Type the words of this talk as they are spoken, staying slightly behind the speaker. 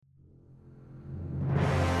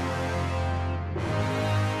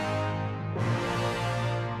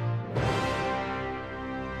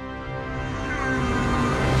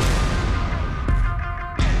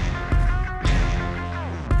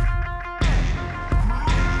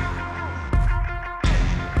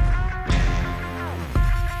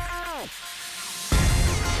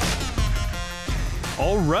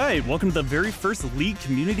right, welcome to the very first League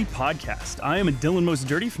Community Podcast. I am Dylan Most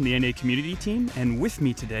Dirty from the NA Community Team, and with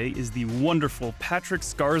me today is the wonderful Patrick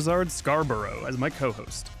Skarzard Scarborough as my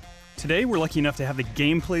co-host. Today, we're lucky enough to have the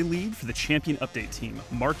gameplay lead for the Champion Update team,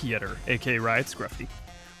 Mark Yetter, aka RiotScruffy.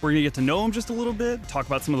 We're going to get to know him just a little bit, talk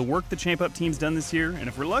about some of the work the ChampUp team's done this year, and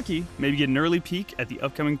if we're lucky, maybe get an early peek at the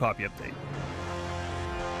upcoming Poppy Update.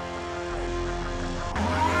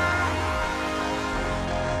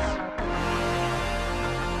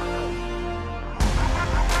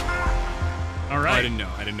 All right. I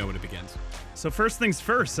didn't know when it begins. So first things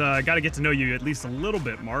first, I got to get to know you at least a little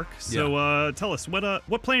bit, Mark. So tell us,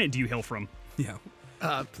 what planet do you hail from? Yeah.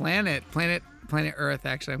 Planet Earth.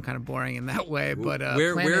 Actually, I'm kind of boring in that way, but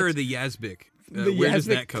where are the Yazbek? The where Yazbek does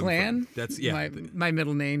that come clan? from? That's my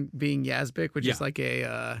middle name being Yazbek, which is like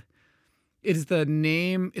a. It is the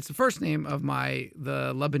name. It's the first name of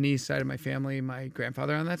the Lebanese side of my family. My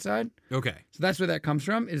grandfather on that side. Okay. So that's where that comes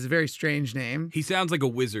from. It is a very strange name. He sounds like a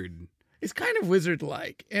wizard. It's kind of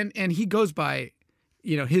wizard-like, and he goes by,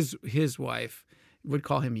 his wife would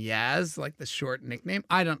call him Yaz, like the short nickname.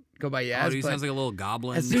 I don't go by Yaz. Oh, he sounds like a little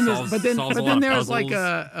goblin. But then there was like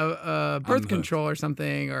a birth control or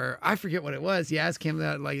something, or I forget what it was. Yaz came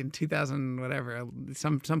out like in 2000, whatever,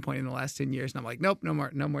 some point in the last 10 years, and I'm like, nope, no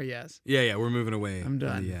more Yaz. Yeah, we're moving away. I'm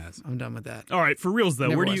done. From the Yaz. I'm done with that. All right, for reals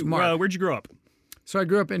though, where'd you grow up? So I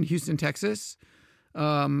grew up in Houston, Texas.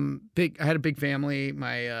 I had a big family. When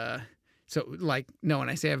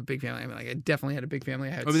I say I have a big family, I mean I definitely had a big family.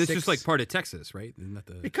 I had it's just like part of Texas, right? Isn't that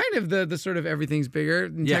It kind of the sort of everything's bigger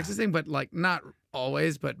in Texas thing, but like not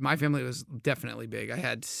always. But my family was definitely big. I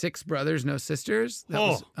had 6 brothers, no sisters. That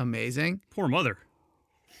was amazing. Poor mother.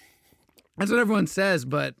 That's what everyone says,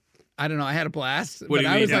 but I don't know. I had a blast. What do you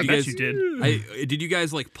mean? I bet you did. Did you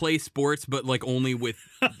guys like play sports, but like only with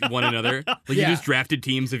one another? Like you just drafted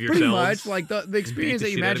teams of yourselves? Pretty much. Like the experience that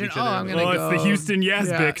you imagine. Oh, I'm gonna go. It's the Houston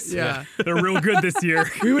Yazbeks. Yeah. They're real good this year.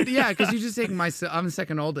 Because you just take I'm the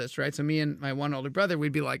second oldest, right? So me and my one older brother,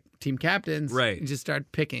 we'd be like team captains, right? And just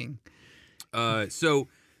start picking. So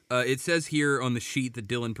it says here on the sheet that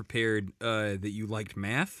Dylan prepared that you liked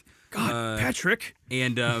math. God, Patrick.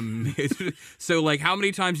 And so, like, how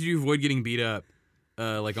many times did you avoid getting beat up,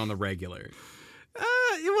 like, on the regular?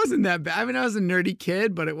 It wasn't that bad. I mean, I was a nerdy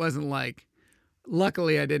kid, but it wasn't like,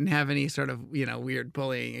 luckily I didn't have any sort of, weird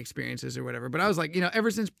bullying experiences or whatever. But I was like, ever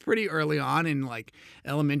since pretty early on in, like,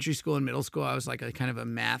 elementary school and middle school, I was like a kind of a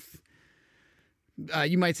math,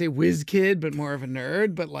 you might say whiz kid, but more of a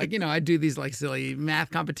nerd. But like, I'd do these like silly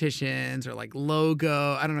math competitions or like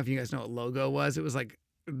logo. I don't know if you guys know what logo was. It was like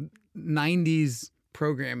 90s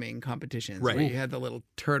programming competitions where you had the little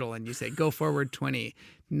turtle and you say go forward 20,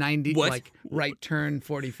 90, like right turn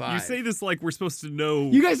 45. You say this like we're supposed to know.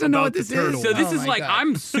 You guys don't know what this is. So this is like, God.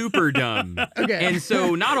 I'm super dumb. Okay. And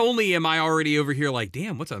so not only am I already over here like,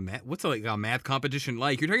 damn, what's a math competition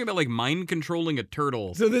like? You're talking about like mind controlling a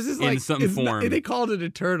turtle. So this is like in some form. They called it a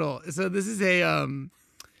turtle. So this is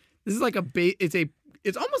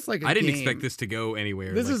it's almost like a I didn't game. expect this to go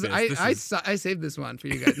anywhere. This I saved this one for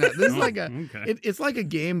you guys. No, this is like it's like a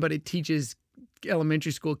game, but it teaches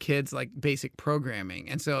elementary school kids like basic programming.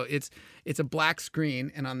 And so it's a black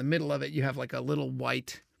screen, and on the middle of it you have like a little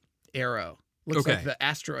white arrow. Looks like the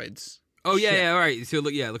asteroids. Oh yeah, all right. So it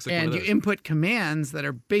looks like. And one of you those. input commands that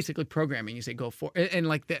are basically programming. You say go for,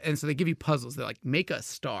 and so they give you puzzles. They're like make a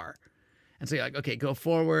star, and so you're like, okay, go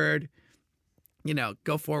forward.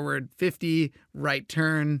 Go forward 50, right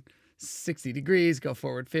turn 60 degrees, go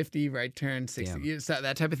forward 50, right turn 60,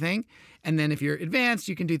 that type of thing. And then if you're advanced,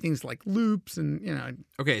 you can do things like loops and,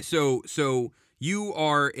 Okay, so you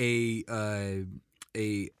are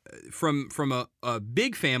from a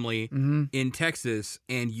big family in Texas,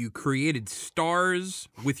 and you created stars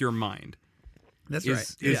with your mind. That's right.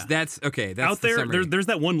 That's okay. That's out there. There's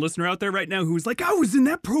that one listener out there right now who's like, I was in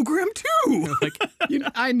that program too. Like,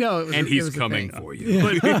 I know. It was and he's it was coming for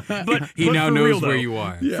you. But he now for knows real, where though, you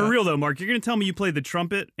are. Yeah. For real though, Mark, you're gonna tell me you played the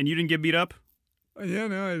trumpet and you didn't get beat up? Yeah,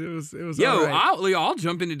 no, it was. Yo, all right. I'll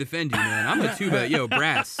jump in to defend you, man. I'm a tuba. Yo,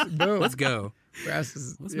 brass. Let's go. Brass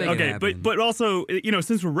is. Let's make it happen. but also,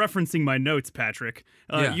 since we're referencing my notes, Patrick,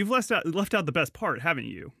 you've left out the best part, haven't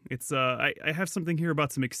you? It's I have something here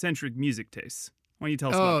about some eccentric music tastes. Why don't you tell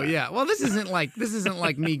us about that? Oh yeah. Well, this isn't like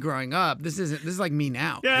me growing up. This is like me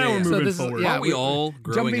now. Yeah, we're moving forward. Aren't we all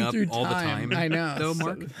growing up through all the time? I know. Though,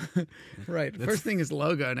 Mark. Right. First thing is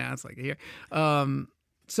logo. Now it's like here.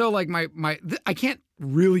 So like I can't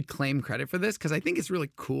really claim credit for this because I think it's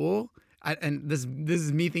really cool. And this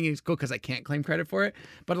is me thinking it's cool because I can't claim credit for it.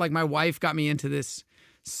 But like my wife got me into this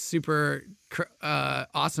super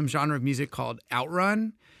awesome genre of music called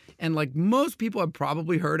outrun. And like most people have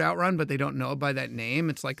probably heard Outrun, but they don't know it by that name.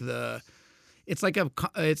 It's like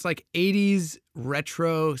 80s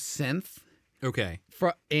retro synth. Okay.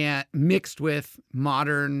 And mixed with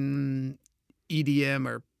modern EDM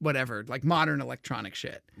or whatever, like modern electronic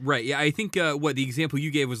shit. Right. Yeah. I think what the example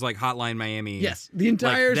you gave was like Hotline Miami. Yes, the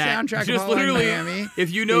entire soundtrack just of Hotline literally, Miami.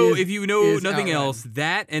 If you know is nothing Outrun. else,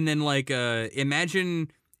 that and then like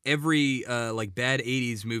imagine every like bad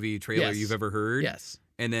 80s movie trailer Yes. you've ever heard. Yes.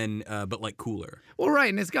 And then but like cooler. Well,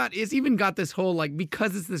 right, and it's even got this whole like,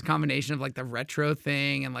 because it's this combination of like the retro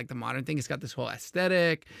thing and like the modern thing, it's got this whole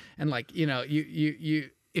aesthetic and like, you know, you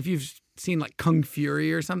if you've seen like Kung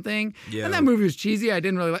Fury or something, and that movie was cheesy, I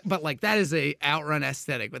didn't really like, but like that is a Outrun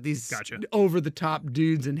aesthetic with these over the top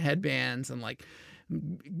dudes and headbands and like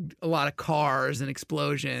a lot of cars and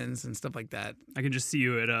explosions and stuff like that. I can just see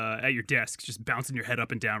you at your desk, just bouncing your head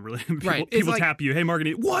up and down. Really, Right. People like, tap you. Hey,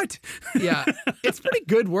 Margaret, what? Yeah, it's pretty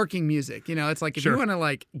good working music. You know, it's like if you want to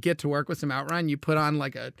like get to work with some Outrun, you put on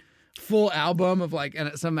like a full album of like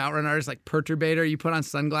some Outrun artists like Perturbator. You put on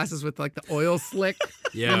sunglasses with like the oil slick.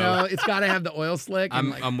 Yeah. You know, it's got to have the oil slick.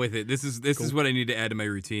 I'm with it. This is what I need to add to my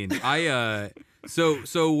routine.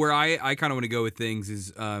 So where I kind of want to go with things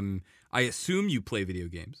is I assume you play video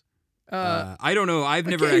games. I don't know. I've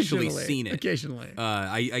never actually seen it. Occasionally.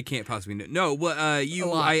 I can't possibly know. No,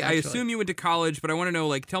 well, I assume you went to college, but I want to know,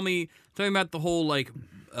 like, tell me about the whole, like,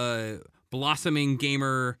 blossoming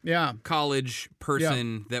gamer college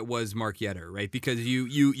person that was Mark Yetter, right? Because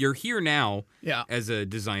you're here now as a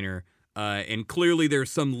designer. And clearly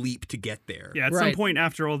there's some leap to get there. Yeah, at some point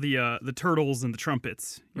after all the turtles and the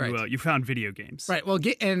trumpets, you found video games. Right. Well,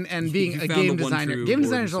 and being a game designer, game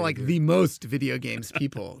designers are like the most video games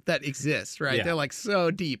people that exist. Right. Yeah. They're like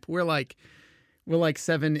so deep. We're like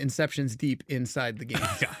 7 Inceptions deep inside the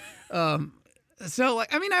game. So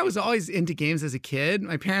like, I mean, I was always into games as a kid.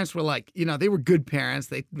 My parents were like, you know, they were good parents.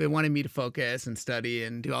 They wanted me to focus and study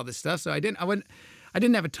and do all this stuff. So I didn't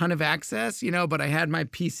have a ton of access, you know, but I had my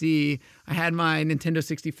PC, I had my Nintendo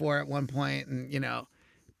 64 at one point, and you know,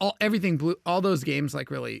 all those games like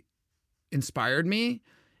really inspired me,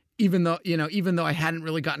 even though I hadn't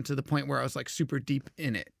really gotten to the point where I was like super deep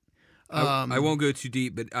in it. I won't go too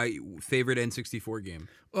deep, but favorite N64 game.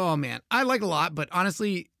 Oh man, I like a lot, but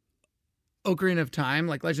honestly, Ocarina of Time,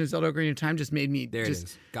 like Legend of Zelda Ocarina of Time, just made me It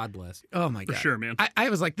is. God bless. Oh my god, for sure, man. I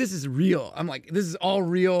was like, this is real. I'm like, this is all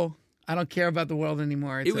real. I don't care about the world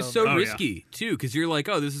anymore. It was so risky, too, because you're like,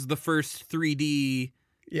 oh, this is the first 3D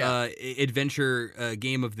adventure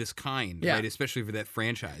game of this kind, right? Especially for that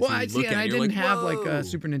franchise. Well, I didn't have like a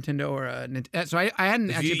Super Nintendo or a so I hadn't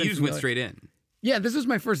actually been You went straight in. Yeah, this was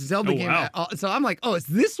my first Zelda game. Wow. So I'm like, oh, is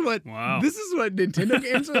this what Nintendo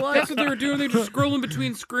games are like? That's what they were doing. They were just scrolling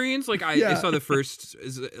between screens. Like I saw the first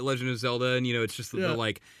Legend of Zelda, and you know, it's just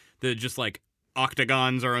the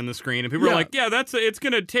octagons are on the screen, and people are like, yeah, it's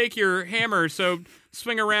gonna take your hammer, so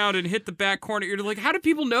swing around and hit the back corner. You're like, how do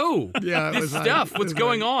people know this stuff? What's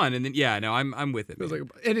going on? And then I'm with it.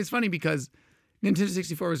 And it's funny because Nintendo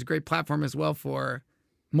 64 was a great platform as well for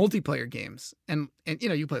multiplayer games, and you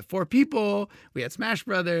know, you play with 4 people. We had Smash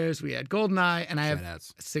Brothers, we had GoldenEye, and I have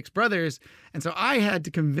 6 brothers, and so I had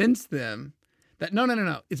to convince them that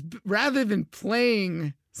no, it's rather than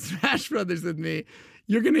playing Smash Brothers with me,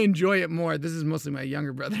 you're going to enjoy it more. This is mostly my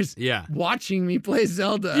younger brothers. Yeah. Watching me play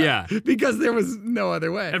Zelda. Yeah. Because there was no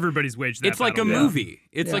other way. Everybody's waged that It's like battle. a movie.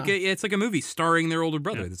 It's like a movie starring their older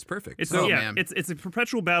brother. That's perfect. It's a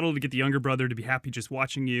perpetual battle to get the younger brother to be happy just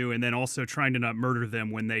watching you, and then also trying to not murder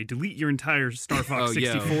them when they delete your entire Star Fox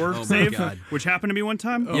 64 save, which happened to me one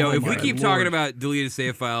time. If we keep talking about deleted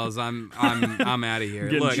save files, I'm out of here.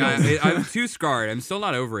 Look, I'm too scarred. I'm still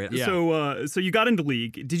not over it. Yeah. So you got into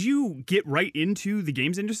League. Did you get right into the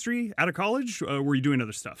games industry out of college? Or were you doing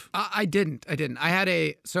other stuff? I didn't.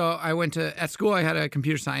 I went to, at school I had a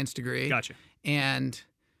computer science degree. Gotcha. And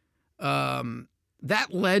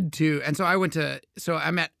that led to, and so I went to,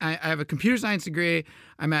 I have a computer science degree.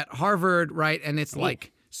 I'm at Harvard, right? And it's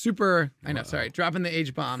like super, I know, sorry, dropping the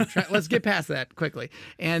H bomb. Let's get past that quickly.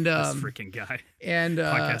 And this freaking guy. And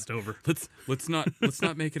podcast over. Let's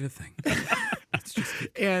not make it a thing. Let's just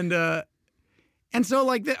and so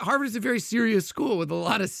like Harvard is a very serious school with a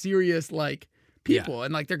lot of serious like people,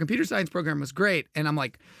 and like their computer science program was great. And I'm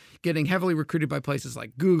like getting heavily recruited by places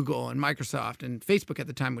like Google and Microsoft and Facebook at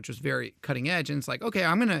the time, which was very cutting edge. And it's like, okay,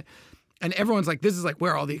 and everyone's like, this is like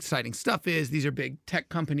where all the exciting stuff is. These are big tech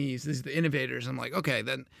companies. These are the innovators. I'm like, okay,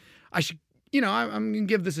 then I should, I'm going to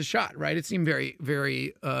give this a shot, right? It seemed very,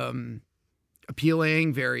 very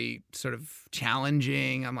appealing, very sort of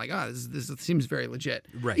challenging. I'm like, oh, this seems very legit.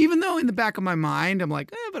 Right. Even though in the back of my mind, I'm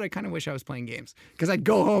like, but I kind of wish I was playing games because I'd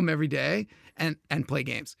go home every day and play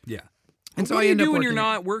games. Yeah. And so what I do you end do up when you're working-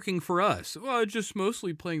 not working for us? Well, just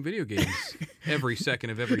mostly playing video games every second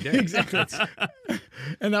of every day. Exactly.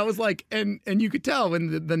 And that was like, and you could tell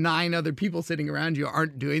when the 9 other people sitting around you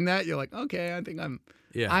aren't doing that. You're like, okay, I think I'm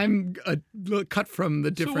cut from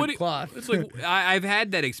the different cloth. It's like I've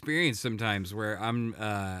had that experience sometimes where I'm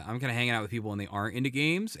kind of hanging out with people and they aren't into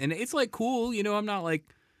games, and it's like cool, I'm not like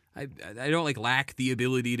I don't like lack the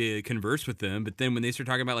ability to converse with them, but then when they start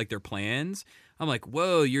talking about like their plans, I'm like,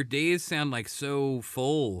 whoa, your days sound like so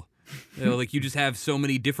full. Like you just have so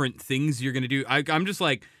many different things you're gonna do. I'm just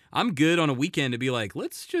like, I'm good on a weekend to be like,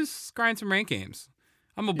 let's just grind some rank games.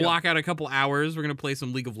 I'm going to block out a couple hours. We're going to play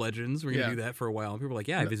some League of Legends. We're going to do that for a while. And people are like,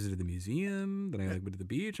 I visited the museum. Then I went to the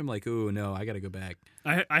beach. I'm like, oh, no, I got to go back.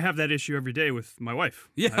 I have that issue every day with my wife.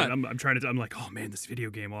 Yeah. I'm like, oh, man, this video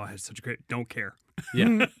game, I had such a great, don't care.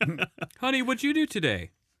 Yeah. Honey, what'd you do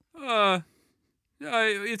today?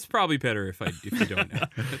 It's probably better if you don't know.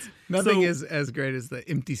 Nothing is as great as the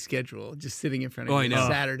empty schedule, just sitting in front of you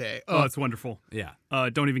on Saturday. Oh, it's wonderful. Yeah.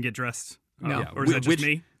 Don't even get dressed. No. Or is that just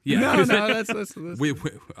me? Yeah. No, that's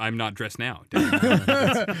I'm not dressed now.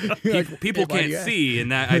 People can't see,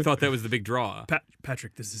 and that I thought that was the big draw.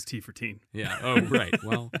 Patrick, this is T for teen. Yeah. Oh, right.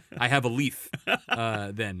 Well, I have a leaf.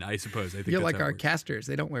 Then I suppose. I think you're that's like how it our works. casters.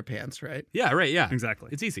 They don't wear pants, right? Yeah. Right. Yeah. Exactly.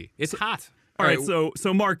 It's easy. It's hot. All right. So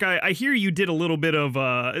Mark, I hear you did a little bit of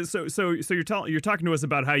so you're talking to us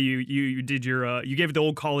about how you did your you gave it the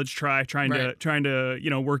old college try, trying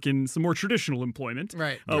to work in some more traditional employment.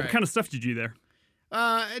 Right. What kind of stuff did you do there?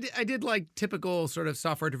 I did like typical sort of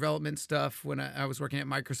software development stuff when I was working at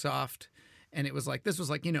Microsoft, and it was like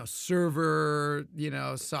server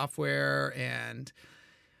software and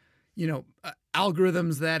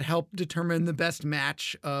algorithms that help determine the best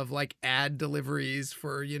match of like ad deliveries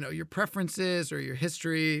for your preferences or your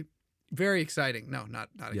history. Very exciting. No, not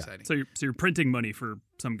exciting. So you're printing money for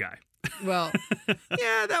some guy. Well,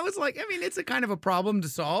 yeah, that was like, it's a kind of a problem to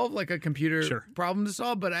solve, like a computer problem to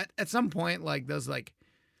solve. But at some point, like those, like,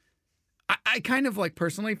 I kind of like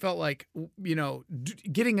personally felt like,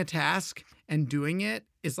 getting a task and doing it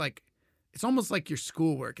is like, it's almost like your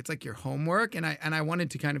schoolwork. It's like your homework. And I wanted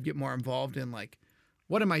to kind of get more involved in like,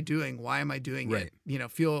 what am I doing? Why am I doing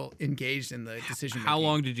it? Feel engaged in the decision making. How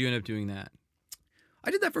long did you end up doing that? I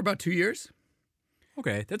did that for about 2 years.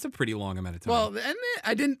 Okay, that's a pretty long amount of time. Well, and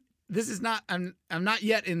I didn't. This is not. I'm not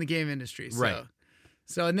yet in the game industry. So, right.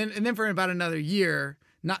 So and then for about another year,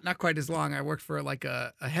 not quite as long, I worked for like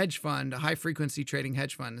a hedge fund, a high frequency trading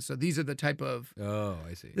hedge fund. So these are the type of. Oh,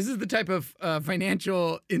 I see. This is the type of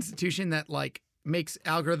financial institution that like makes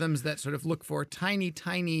algorithms that sort of look for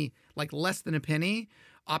tiny, like less than a penny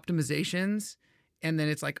optimizations, and then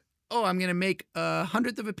it's like, oh, I'm going to make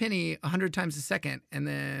 1/100th of a penny 100 times a second, and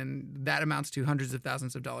then that amounts to hundreds of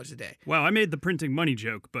thousands of dollars a day. Wow, I made the printing money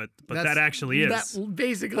joke, but that actually is. That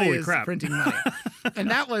basically Holy is crap. printing money. And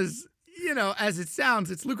that was, as it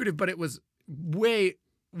sounds, it's lucrative, but it was way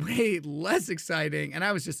less exciting. And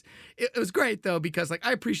I was just, it was great though, because like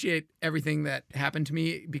I appreciate everything that happened to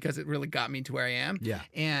me because it really got me to where I am. Yeah.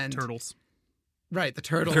 And Turtles. Right, the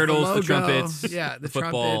turtles, the logo, trumpets, yeah, the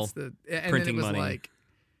football, trumpets, and printing then it was money. Like,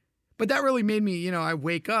 but that really made me, I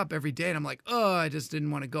wake up every day and I'm like, oh, I just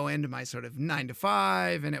didn't want to go into my sort of 9 to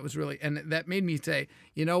 5, and it was really, and that made me say,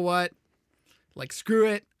 you know what, like screw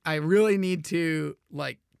it, I really need to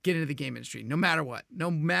like get into the game industry, no matter what.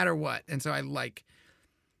 And so I like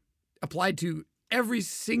applied to every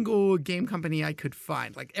single game company I could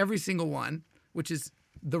find, like every single one, which is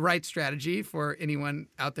the right strategy for anyone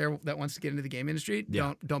out there that wants to get into the game industry.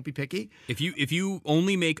 Yeah. Don't be picky. If you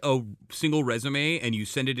only make a single resume and you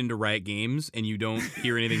send it into Riot Games and you don't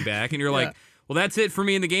hear anything back and you're like, well, that's it for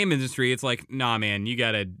me in the game industry. It's like, nah, man, you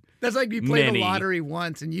gotta. That's like you play the lottery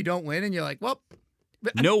once and you don't win and you're like, well.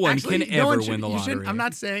 No one can ever win the lottery. I'm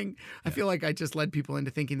not saying. I feel like I just led people into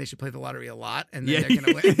thinking they should play the lottery a lot, and then they're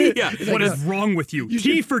gonna win. Yeah. What is wrong with you?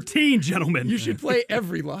 T for teen, gentlemen. You should play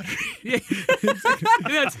every lottery. That's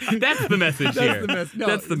the message here. No,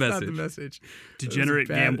 that's the message. Not the message. Degenerate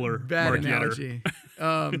gambler. Bad Mark analogy.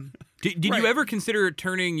 Did you ever consider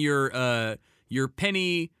turning your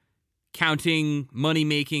penny counting, money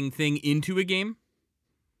making thing into a game?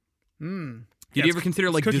 Did you ever consider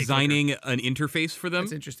like designing an interface for them?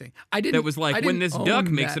 That's interesting. I didn't. That was like, when this duck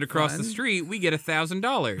makes it across the street, we get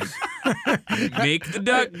 $1,000. Make the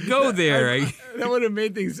duck go there. That would have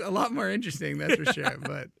made things a lot more interesting, that's for sure.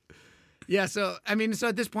 But yeah, so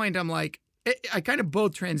at this point, I'm like, I kind of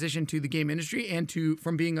both transitioned to the game industry and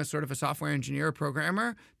from being a sort of a software engineer, or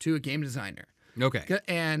programmer, to a game designer. Okay.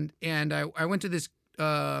 And I went to this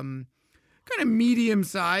kind of medium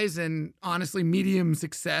size and honestly medium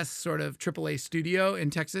success sort of AAA studio in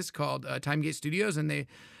Texas called Timegate Studios, and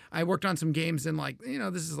I worked on some games in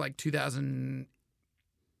this is like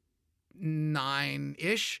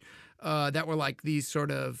 2009-ish that were like these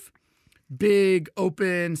sort of big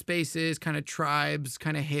open spaces, kind of tribes,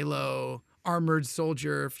 kind of Halo, armored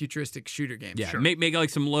soldier, futuristic shooter games. Yeah, make like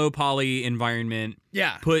some low poly environment.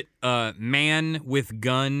 Yeah. Put man with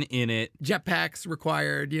gun in it. Jetpacks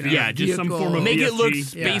required, Yeah, just some form of make BFG. it look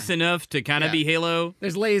space enough to kind of be Halo.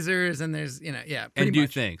 There's lasers and there's, and do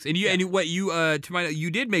things. And you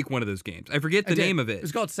did make one of those games. I forget the name of it. It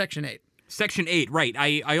was called Section 8. Section 8, right.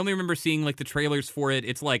 I only remember seeing like the trailers for it.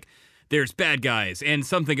 It's like there's bad guys and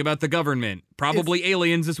something about the government, probably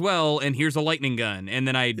aliens as well, and here's a lightning gun. And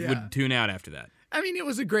then I would tune out after that. I mean, it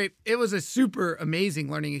was a super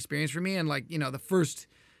amazing learning experience for me. And the first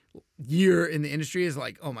year in the industry is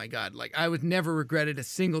like, oh my God, like I would never regretted a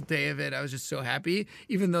single day of it. I was just so happy,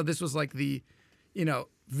 even though this was like the,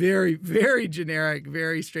 very, very generic,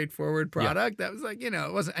 very straightforward product. That was like,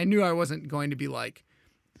 I knew I wasn't going to be like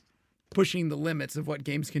pushing the limits of what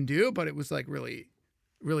games can do, but it was like really,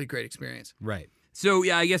 really great experience. Right. So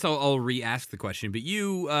I guess I'll re-ask the question, but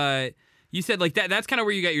you said like that's kind of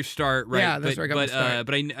where you got your start, right? Yeah, that's where I got my start.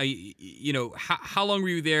 But how long were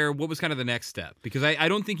you there? What was kind of the next step? Because I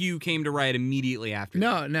don't think you came to Riot immediately after.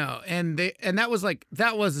 No, and that was a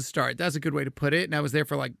start. That's a good way to put it. And I was there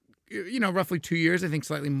for like roughly 2 years, I think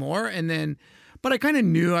slightly more, and then, but I kind of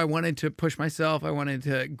knew I wanted to push myself. I wanted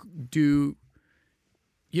to do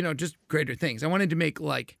just greater things. I wanted to make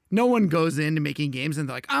no one goes into making games and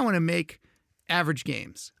they're like, I want to make average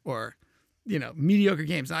games or, mediocre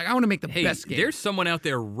games. I want to make the best games. There's someone out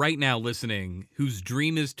there right now listening whose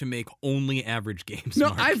dream is to make only average games. No,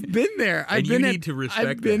 Mark. I've been there. You need to respect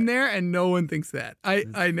I've been there and no one thinks that.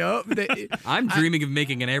 I know. I'm dreaming of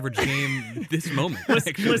making an average game this moment.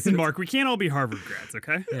 Listen, Mark, we can't all be Harvard grads,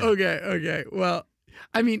 okay? Yeah. Okay. Well,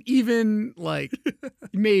 I mean, even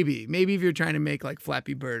maybe if you're trying to make like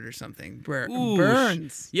Flappy Bird or something,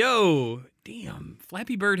 Burns. Yo, damn,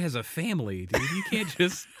 Flappy Bird has a family, dude. You can't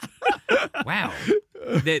just. Wow.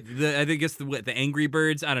 I guess the Angry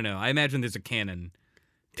Birds. I don't know. I imagine there's a canon.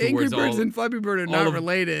 Angry Birds and Flappy Bird are not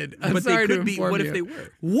related. I'm but sorry they could to be. inform What you. if they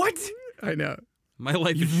were? What? I know. My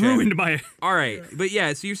life is You've ruined my. All right, but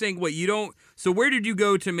yeah. So you're saying what you don't. So where did you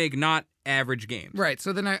go to make not average games? Right.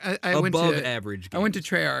 So then I went above to average games. I went to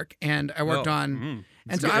Treyarch and I worked on,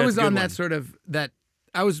 and so good. I was That's a on good that one. sort of that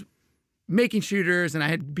I was making shooters and I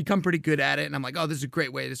had become pretty good at it, and I'm like, oh, this is a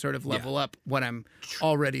great way to sort of level up what I'm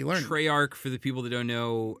already learning. Treyarch, for the people that don't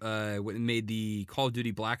know, made the Call of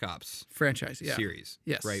Duty Black Ops franchise series.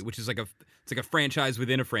 Yes. Right, which is like a franchise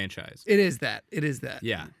within a franchise. It is that.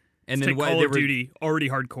 Yeah. And And then then Call of Duty, already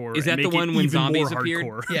hardcore. Is that and the make one it when even zombies more appeared?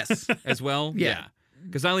 hardcore. Yes. as well? Yeah.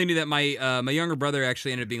 Because I only knew that my younger brother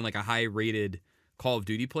actually ended up being like a high-rated Call of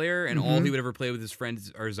Duty player, and all he would ever play with his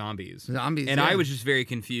friends are zombies. Zombies, and yeah. I was just very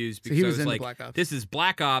confused because he I was was into like, Black Ops. this is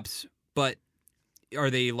Black Ops, but are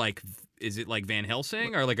they like... Is it like Van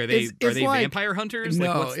Helsing, or like are they It's like, vampire hunters?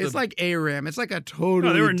 No, like, it's like ARAM. It's like a totally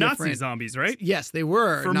No, they were different... Nazi zombies, right? Yes, they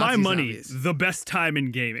were. For Nazi my money, zombies. the best time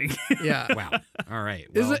in gaming. Yeah. Wow. All right.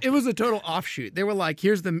 It was, Well, it was a total offshoot. They were like,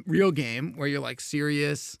 here's the real game where you're like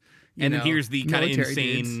serious. and then here's the kind of military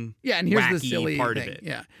insane, dudes. Yeah, and here's the wacky silly part thing. of it.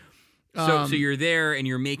 Yeah. So you're there and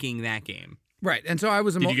you're making that game. Right. And so I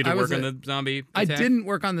was a Did you get to work on the zombie I attack? didn't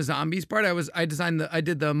work on the zombies part. I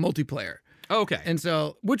did the multiplayer. Oh, okay. And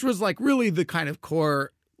so, which was like really the kind of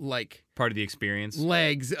core like Part of the experience.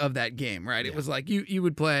 legs of that game, right? It was like you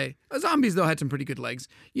would play zombies though had some pretty good legs.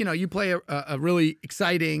 You play a really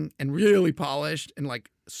exciting and really polished and like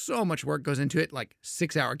so much work goes into it, like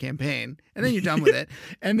 6-hour campaign, and then you're done with it,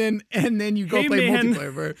 and then you go Hey, play man.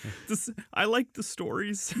 multiplayer. I like the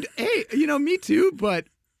stories. Hey, me too, but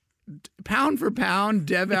pound for pound,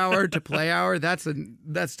 dev hour to play hour, that's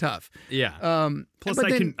tough. Yeah. Plus, but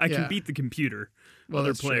I then- can beat the computer. Well,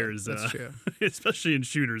 Other that's true. players, That's true. especially in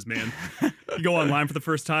shooters, man. You go online for the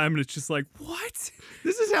first time, and it's just like, what?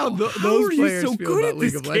 This is how, How those are you players so feel good about at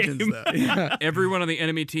League this of Legends, game? though. Yeah. Everyone on the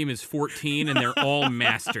enemy team is 14, and they're all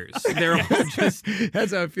masters. They're all just...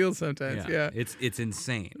 That's how it feels sometimes. Yeah. It's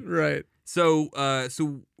insane. Right. So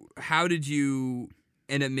how did you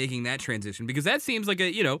end up making that transition? Because that seems like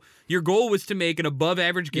your goal was to make an above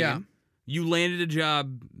average game. Yeah. You landed a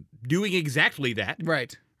job doing exactly that.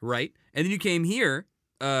 Right. Right. And then you came here,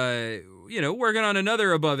 working on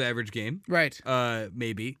another above average game. Right.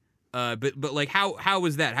 Maybe. But like how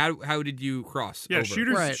was that? How did you cross? Yeah,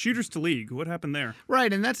 over? shooters to League. What happened there?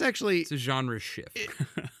 Right, and that's actually it's a genre shift.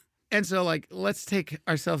 And so, like, let's take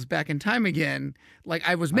ourselves back in time again. Like,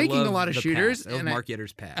 I was making a lot of shooters. I love Mark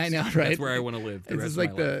Yetter's past. I know, right? That's where I want to live. This is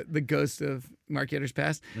like the ghost of Mark Yetter's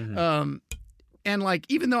past. Mm-hmm. And like,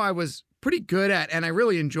 even though I was pretty good at, and I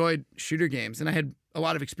really enjoyed shooter games, and I had a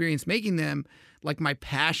lot of experience making them, like my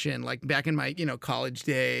passion, like back in my, college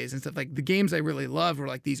days and stuff, like the games I really loved were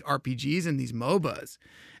like these RPGs and these MOBAs.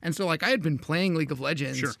 And so like I had been playing League of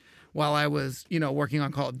Legends while I was, working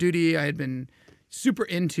on Call of Duty. I had been super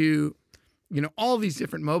into, all these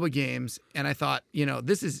different MOBA games. And I thought,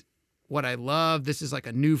 this is what I love. This is like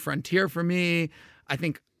a new frontier for me. I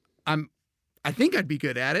think I'd be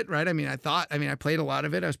good at it, right? I played a lot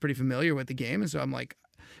of it. I was pretty familiar with the game. And so I'm like,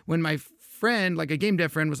 when my friend, like a game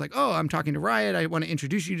dev friend, was like, oh, I'm talking to Riot. I want to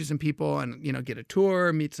introduce you to some people and, get a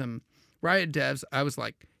tour, meet some Riot devs. I was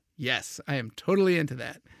like, yes, I am totally into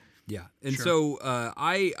that. Yeah. And so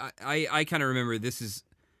I kind of remember this is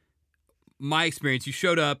my experience. You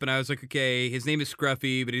showed up and I was like, okay, his name is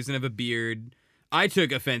Scruffy, but he doesn't have a beard. I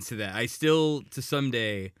took offense to that. I still, to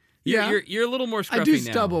someday, you're a little more Scruffy now. I do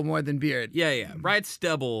stubble more than beard. Yeah. Riot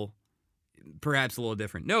stubble, perhaps a little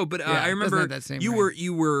different. No, but yeah, I remember that same you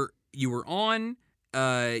ring. were on.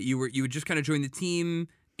 You would just kind of join the team,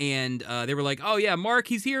 and they were like, "Oh yeah, Mark,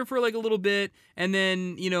 he's here for like a little bit, and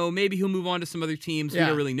then maybe he'll move on to some other teams. We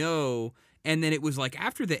don't really know." And then it was like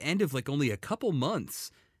after the end of like only a couple months,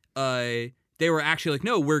 they were actually like,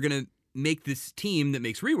 "No, we're gonna make this team that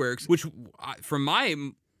makes reworks." Which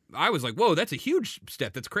I was like, "Whoa, that's a huge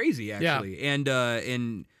step. That's crazy, actually." Yeah.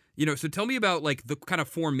 And so tell me about like the kind of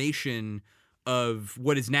formation of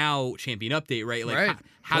what is now Champion Update, right? Like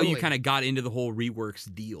how totally. you kind of got into the whole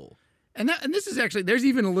reworks deal. And this is actually, there's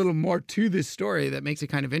even a little more to this story that makes it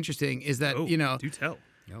kind of interesting, is that, do tell.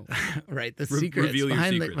 No. Right, the secrets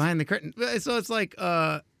behind the curtain. So it's like,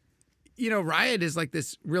 Riot is like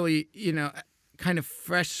this really, kind of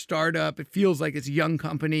fresh startup. It feels like it's a young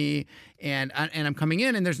company, and I'm coming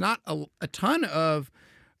in, and there's not a ton of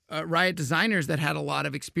Riot designers that had a lot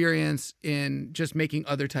of experience in just making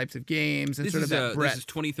other types of games and sort of that breadth. This is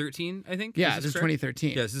 2013, I think? Yeah, this is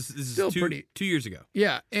 2013. Yes, this is still two years ago.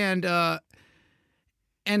 Yeah, and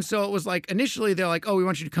so it was like, initially they're like, oh, we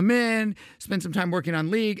want you to come in, spend some time working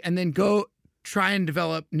on League, and then go try and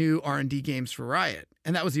develop new R&D games for Riot.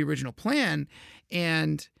 And that was the original plan.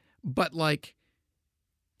 But like,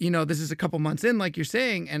 this is a couple months in, like you're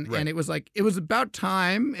saying, and it was like, it was about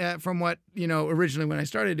time from what, originally when I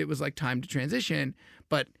started, it was like time to transition.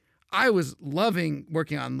 But I was loving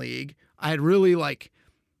working on League. I had really like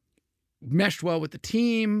meshed well with the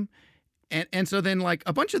team. And so then like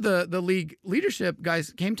a bunch of the League leadership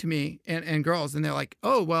guys came to me and girls, and they're like,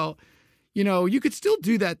 oh, well, you could still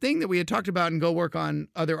do that thing that we had talked about and go work on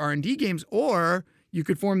other R&D games, or you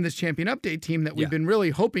could form this Champion Update team that we've been really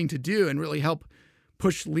hoping to do and really help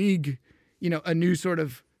push League, a new sort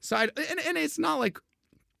of side. And it's not like,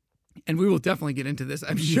 and we will definitely get into this,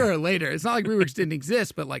 I'm sure, later. It's not like reworks didn't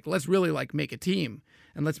exist, but like, let's really like make a team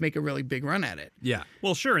and let's make a really big run at it. Yeah.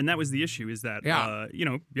 Well, sure. And that was the issue, is that,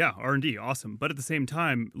 R&D, awesome. But at the same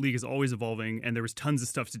time, League is always evolving, and there was tons of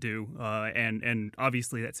stuff to do. And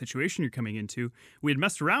obviously that situation you're coming into, we had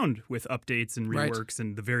messed around with updates and reworks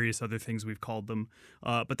and the various other things we've called them.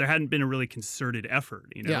 But there hadn't been a really concerted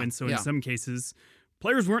effort, And so in some cases,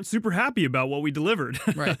 players weren't super happy about what we delivered.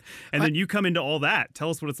 Right. And then you come into all that. Tell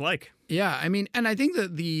us what it's like. Yeah. I mean, and I think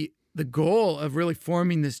that the goal of really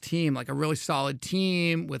forming this team, like a really solid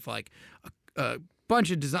team with like a bunch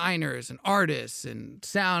of designers and artists and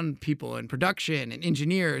sound people and production and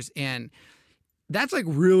engineers, and that's like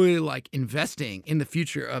really like investing in the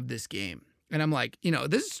future of this game. And I'm like,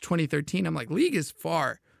 this is 2013. I'm like, League is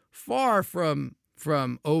far from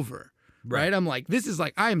over. Right. I'm like, this is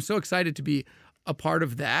like, I am so excited to be a part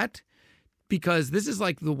of that, because this is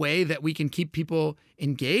like the way that we can keep people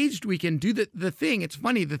engaged. We can do the thing. It's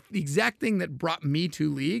funny. The exact thing that brought me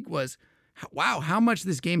to League was, wow, how much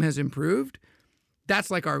this game has improved. That's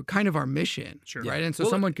like our mission. Sure. Right. And so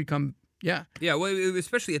someone could come. Yeah. Yeah. Well,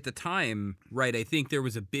 especially at the time, right? I think there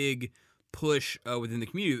was a big push within the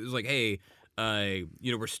community. It was like, hey,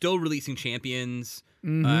 we're still releasing champions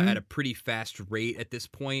at a pretty fast rate at this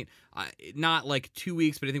point. Not like 2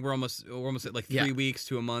 weeks, but I think we're almost at like 3 weeks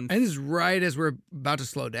to a month. And this is right as we're about to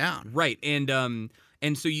slow down. Right. And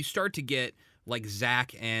so you start to get like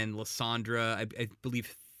Zach and Lysandra. I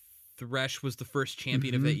believe Thresh was the first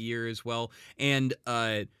champion of that year as well. And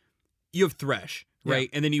you have Thresh, right?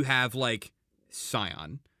 Yeah. And then you have like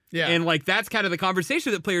Scion. Yeah. And like that's kind of the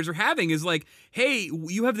conversation that players are having is like, hey,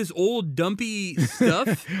 you have this old dumpy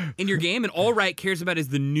stuff in your game, and all Riot cares about is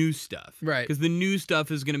the new stuff. Right. Because the new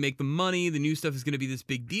stuff is going to make the money. The new stuff is going to be this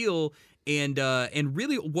big deal. And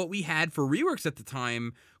really what we had for reworks at the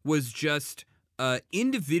time was just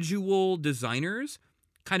individual designers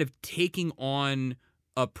kind of taking on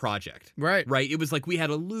a project. Right. It was like we had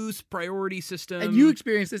a loose priority system. And you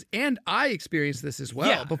experienced this, and I experienced this as well.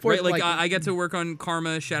 Yeah, before, right? Like I get to work on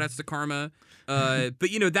Karma. Shout outs to Karma.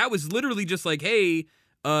 But you know, that was literally just like, hey,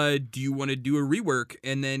 do you want to do a rework?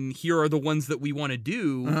 And then here are the ones that we want to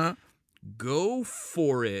do. Go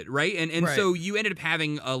for it, right? And Right. so you ended up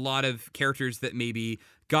having a lot of characters that maybe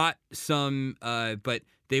got some, but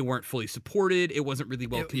they weren't fully supported. It wasn't really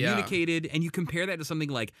well communicated. And you compare that to something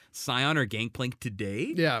like Scion or Gangplank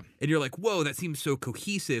today. Yeah. And you're like, whoa, that seems so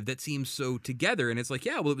cohesive. That seems so together. And it's like,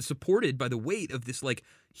 yeah, well, it was supported by the weight of this like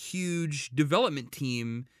huge development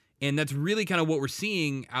team. And that's really kind of what we're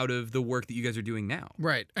seeing out of the work that you guys are doing now.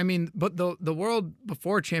 Right. I mean, but the world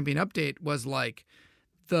before Champion Update was like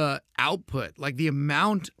the output, like the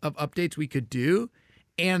amount of updates we could do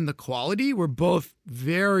and the quality were both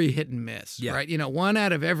very hit and miss, right? You know,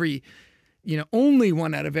 only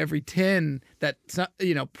one out of every 10 that,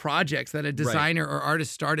 projects that a designer or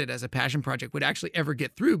artist started as a passion project would actually ever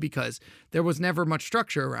get through because there was never much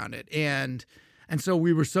structure around it. And so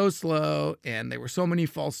we were so slow and there were so many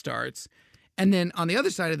false starts. And then on the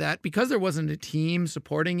other side of that, because there wasn't a team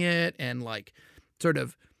supporting it and like sort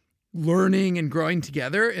of learning and growing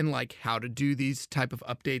together in like how to do these type of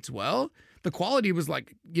updates well, the quality was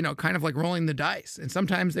like, kind of like rolling the dice. And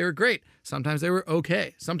sometimes they were great. Sometimes they were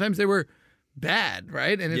okay. Sometimes they were bad,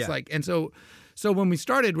 right? And it's like, and so when we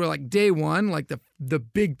started, we're like day one, like the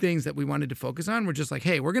big things that we wanted to focus on were just like,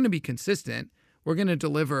 hey, we're going to be consistent. We're going to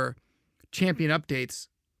deliver champion updates,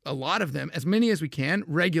 a lot of them, as many as we can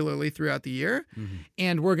regularly throughout the year.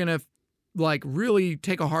 And we're going to like really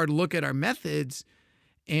take a hard look at our methods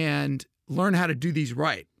and learn how to do these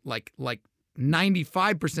right. Like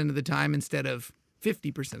 95% of the time instead of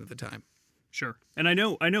 50% of the time. Sure. And I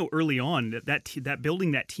know early on that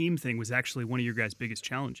building that team thing was actually one of your guys' biggest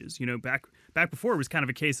challenges. You know, back before it was kind of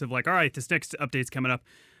a case of like, all right, this next update's coming up.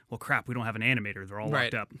 Well, crap, we don't have an animator. They're all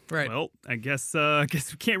locked up. Right. Well, I guess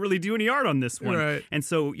we can't really do any art on this one. Right. And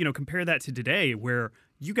so, compare that to today where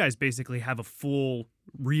you guys basically have a full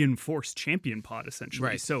reinforced champion pod, essentially.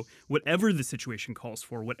 Right. So whatever the situation calls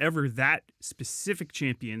for, whatever that specific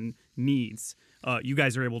champion needs, you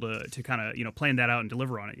guys are able to kind of, plan that out and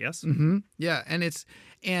deliver on it, yes? Mm-hmm. Yeah, and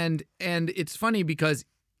it's funny because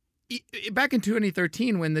back in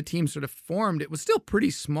 2013 when the team sort of formed, it was still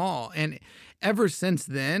pretty small. And ever since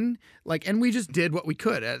then, and we just did what we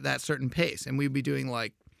could at that certain pace. And we'd be doing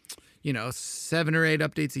 7 or 8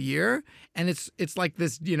 updates a year. And it's like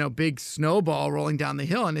this, big snowball rolling down the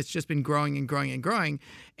hill. And it's just been growing and growing and growing.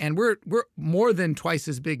 And we're more than twice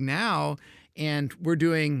as big now. And we're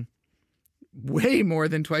doing way more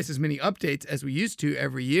than twice as many updates as we used to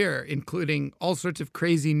every year, including all sorts of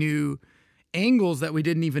crazy new angles that we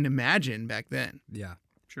didn't even imagine back then. Yeah.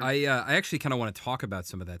 Sure. I actually kind of want to talk about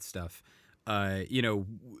some of that stuff.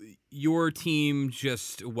 Your team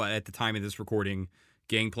just, at the time of this recording,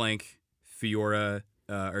 Gangplank, Fiora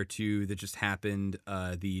are two that just happened,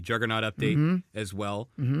 the Juggernaut update as well,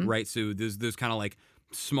 right? So there's kind of like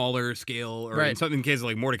smaller scale, or in some cases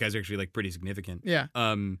like Mordecai's actually like pretty significant. Yeah.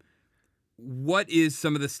 What is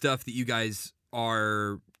some of the stuff that you guys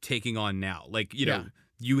are taking on now? Like,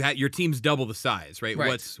 your team's double the size, right?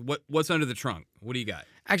 What's under the trunk? What do you got?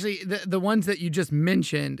 Actually, the ones that you just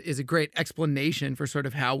mentioned is a great explanation for sort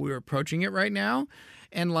of how we're approaching it right now.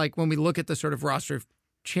 And like when we look at the sort of roster of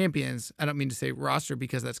champions, I don't mean to say roster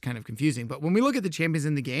because that's kind of confusing, but when we look at the champions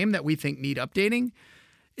in the game that we think need updating,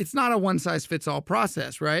 it's not a one-size-fits-all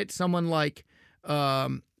process, right? Someone like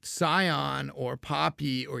Scion or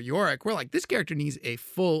Poppy or Yorick, we're like, this character needs a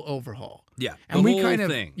full overhaul. Yeah, and the whole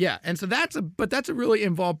thing. Yeah, and so that's a really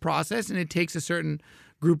involved process, and it takes a certain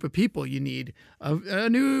group of people. You need a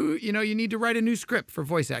new, you need to write a new script for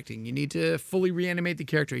voice acting. You need to fully reanimate the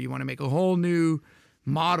character. You want to make a whole new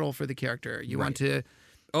model for the character. You want to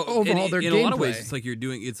overhaul their gameplay. In a lot of ways, it's like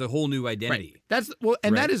it's a whole new identity. Right.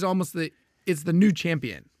 That is almost it's the new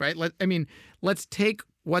champion, right? Let's take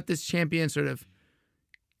what this champion sort of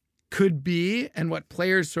could be and what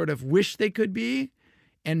players sort of wish they could be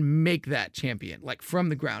and make that champion, like from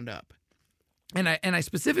the ground up. And I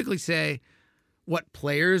specifically say what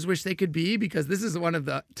players wish they could be because this is one of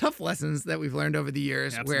the tough lessons that we've learned over the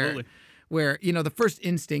years. Absolutely. Where the first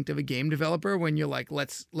instinct of a game developer when you're like,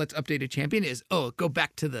 let's update a champion is, go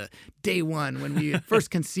back to the day one when we first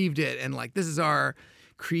conceived it and like this is our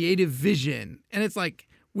creative vision. And it's like,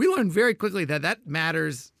 we learned very quickly that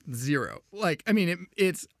matters zero. Like, I mean,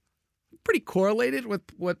 it's pretty correlated with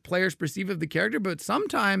what players perceive of the character, but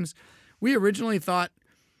sometimes we originally thought,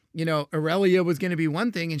 Aurelia was going to be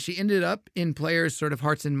one thing, and she ended up in players' sort of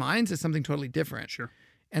hearts and minds as something totally different. Sure.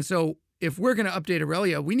 And so if we're going to update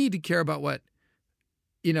Aurelia, we need to care about what,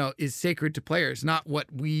 is sacred to players, not what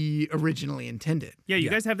we originally intended. Yeah, you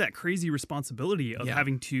guys have that crazy responsibility of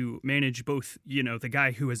having to manage both, the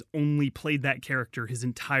guy who has only played that character his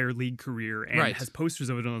entire League career and has posters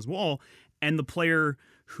of it on his wall, and the player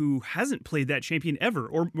who hasn't played that champion ever,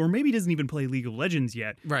 or maybe doesn't even play League of Legends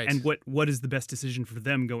yet. Right. And what is the best decision for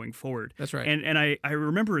them going forward? That's right. And I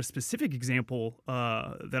remember a specific example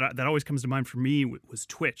that always comes to mind for me was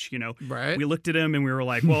Twitch. Right. We looked at him and we were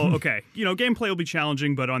like, well, okay, gameplay will be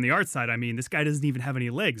challenging, but on the art side, I mean, this guy doesn't even have any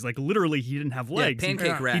legs. Like literally, he didn't have legs.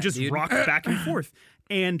 Pancake rat. He just dude. rocked back and forth.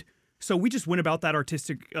 And so we just went about that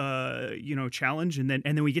artistic, challenge, and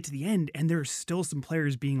then we get to the end, and there's still some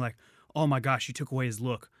players being like, oh my gosh, you took away his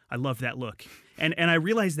look. I love that look. And I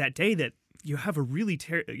realized that day that you have a really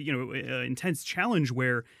intense challenge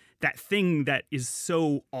where that thing that is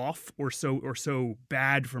so off or so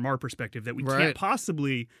bad from our perspective that we can't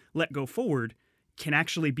possibly let go forward can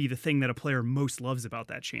actually be the thing that a player most loves about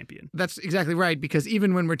that champion. That's exactly right, because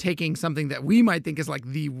even when we're taking something that we might think is like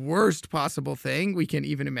the worst possible thing we can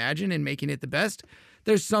even imagine and making it the best,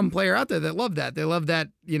 there's some player out there that love that. They love that,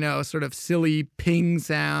 sort of silly ping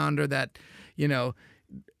sound, or that,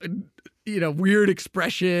 weird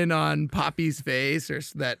expression on Poppy's face, or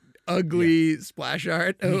that ugly splash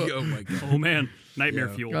art. Oh my god. Oh man, nightmare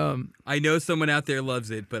fuel. I know someone out there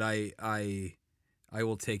loves it, but I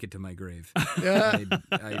will take it to my grave.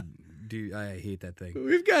 I hate that thing.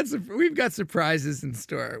 We've got surprises in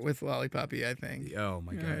store with Lollipoppy, I think. Oh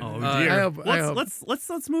my god. Oh dear. I hope.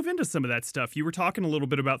 Let's move into some of that stuff. You were talking a little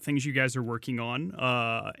bit about things you guys are working on,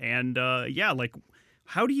 like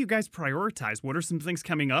how do you guys prioritize? What are some things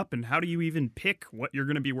coming up, and how do you even pick what you're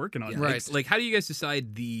going to be working on? Yeah, right. Like how do you guys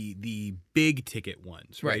decide the big ticket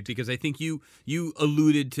ones, right? Because I think you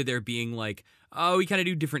alluded to there being like, oh, we kind of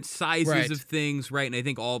do different sizes of things, right? And I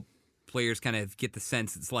think all players kind of get the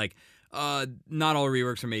sense it's like, not all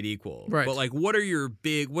reworks are made equal. Right. But like, what are your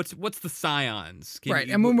big? What's the scions?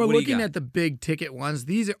 And when we're looking at the big ticket ones,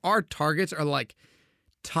 our targets are like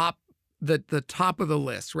the top of the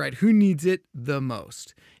list, right? Who needs it the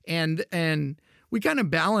most? And we kind of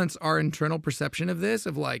balance our internal perception of this,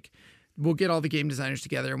 of like, we'll get all the game designers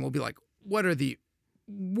together and we'll be like, what are the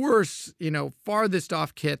worst, farthest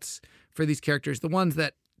off kits for these characters? The ones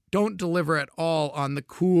that don't deliver at all on the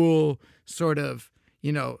cool sort of,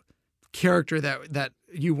 character that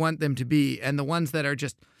you want them to be, and the ones that are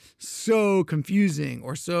just so confusing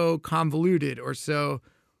or so convoluted or so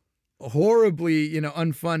horribly,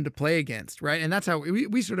 unfun to play against, right? And that's how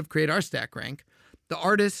we sort of create our stack rank. The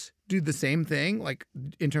artists do the same thing, like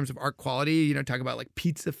in terms of art quality, talk about like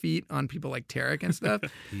pizza feet on people like Tarek and stuff.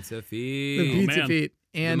 Pizza feet. The pizza feet.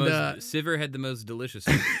 And Sivir had the most delicious.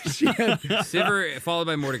 Sivir followed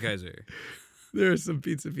by Mordekaiser. There are some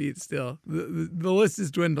pizza feet still. The list is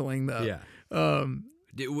dwindling though. Yeah.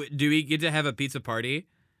 Do we get to have a pizza party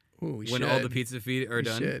when all the pizza feet are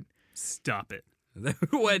done? Should. Stop it.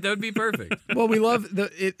 What? That would be perfect. Well, we love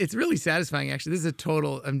it's really satisfying, actually. This is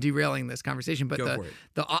I'm derailing this conversation, but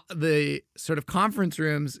the sort of conference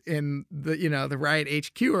rooms in the Riot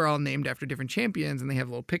HQ are all named after different champions, and they have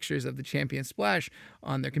little pictures of the champion splash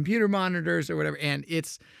on their computer monitors or whatever. And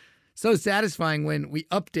it's so satisfying when we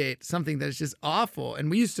update something that is just awful. And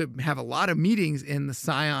we used to have a lot of meetings in the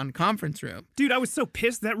Scion conference room. Dude, I was so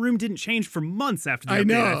pissed that room didn't change for months after the update.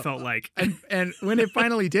 Know. I felt like. And when it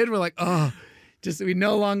finally did, we're like, oh. Just we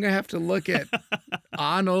no longer have to look at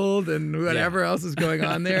Arnold and whatever else is going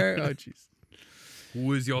on there. Oh, jeez.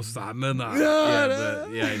 Who is your summoner? I know,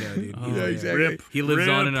 dude. Yeah, exactly. Rip. He lives Rip.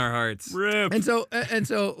 on in our hearts. Rip. And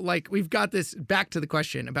so, like, we've got this back to the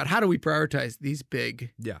question about how do we prioritize these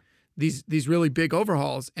big, these really big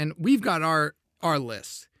overhauls, and we've got our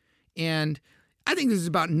list, and I think this is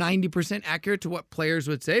about 90% accurate to what players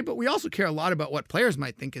would say, but we also care a lot about what players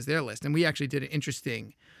might think is their list, and we actually did an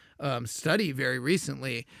interesting study very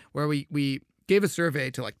recently where we gave a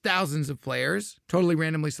survey to like thousands of players, totally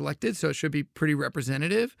randomly selected, so it should be pretty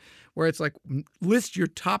representative, where it's like, list your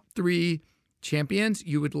top 3 champions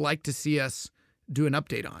you would like to see us do an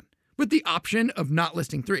update on, with the option of not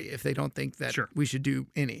listing 3 if they don't think that we should do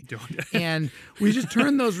any. And we just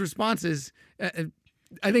turned those responses.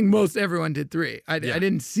 I think most everyone did 3. I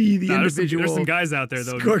didn't see the individual. There's some guys out there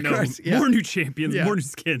though. Scorecards. More new champions, more new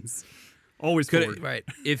skins. Always forward. Right.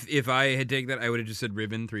 If I had taken that, I would have just said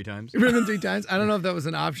ribbon 3 times. Ribbon 3 times. I don't know if that was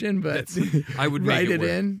an option, but I would make write it work.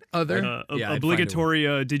 in. Other. Yeah,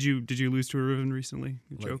 obligatory. Did you lose to a ribbon recently?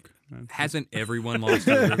 Joke. Hasn't everyone lost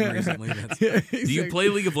to a ribbon recently? Exactly. Do you play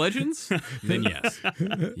League of Legends? Then yes,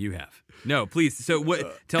 you have. No, please. So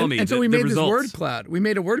what? Tell me. And so we made this results. word cloud. We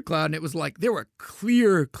made a word cloud, and it was like there were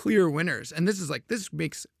clear winners. And this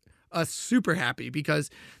makes us super happy because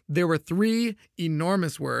there were 3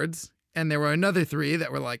 enormous words, and there were another 3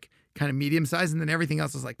 that were like kind of medium sized, and then everything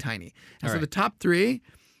else was like tiny. And so the top 3,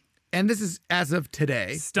 and this is as of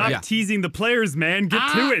today. Stop teasing the players, man.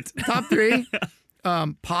 Get to it. Top 3,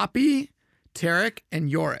 Poppy, Tarek, and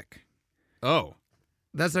Yorick. Oh,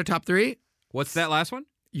 that's our top 3. what's that last one?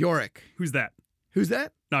 Yorick. Who's that? Who's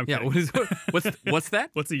that? No, I'm kidding. What's that?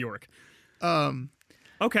 What's a Yorick?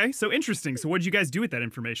 Okay, so interesting. So what did you guys do with that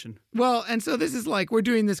information? Well, and so this is like, we're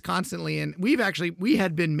doing this constantly, and we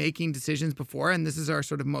had been making decisions before, and this is our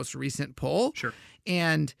sort of most recent poll. Sure.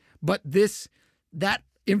 But that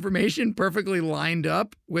information perfectly lined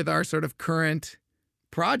up with our sort of current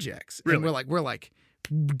projects. Really? And we're like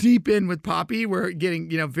deep in with Poppy. We're getting,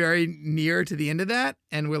 very near to the end of that,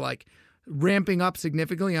 and we're like ramping up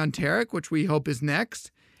significantly on Tarek, which we hope is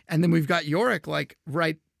next. And then we've got Yorick like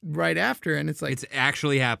right after, and it's like It's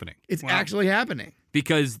actually happening. It's actually happening.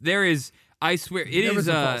 Because there is, I swear, There was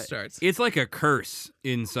some false starts. It's like a curse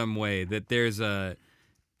in some way that there's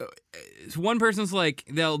one person's like,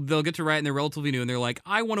 they'll get to Riot and they're relatively new and they're like,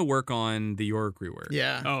 I want to work on the Yorick rework.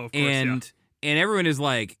 Yeah. Oh, of course, And everyone is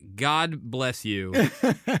like, God bless you.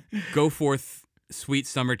 Go forth, sweet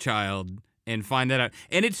summer child, and find that out.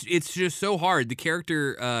 And it's just so hard. The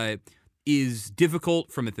character is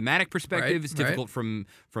difficult from a thematic perspective. Right, It's difficult from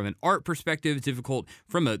an art perspective. It's difficult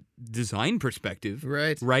from a design perspective.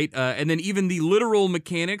 Right. Right. And then even the literal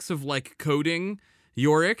mechanics of like coding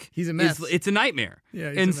Yorick. He's a mess. It's a nightmare.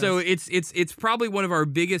 Yeah. And so it's probably one of our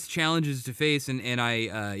biggest challenges to face. And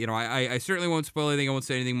I certainly won't spoil anything. I won't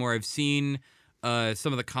say anything more. I've seen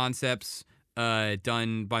some of the concepts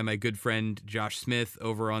done by my good friend Josh Smith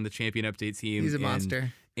over on the Champion Update team. He's a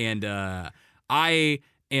monster. And I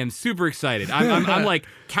am super excited. I'm like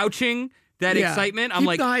couching that excitement. I'm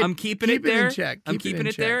I'm keeping it there. I'm keeping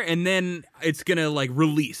it there, and then it's gonna like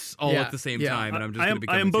release all at the same time, and I'm just gonna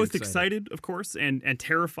become. I am both excited, of course, and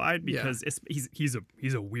terrified because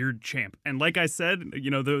he's a weird champ, and like I said,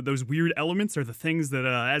 those weird elements are the things that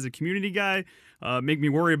as a community guy make me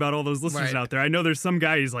worry about all those listeners out there. I know there's some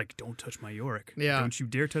guy who's like, don't touch my Yorick. Yeah. Don't you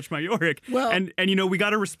dare touch my Yorick. Well, and we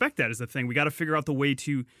got to respect that as a thing. We got to figure out the way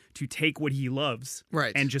to take what he loves,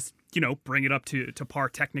 right, and just bring it up to par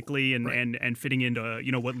technically and fitting into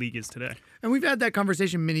what League is today. And we've had that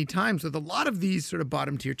conversation many times with a lot of these sort of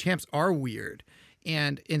bottom tier champs are weird.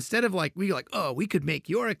 And instead of like, we could make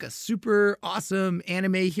Yorick a super awesome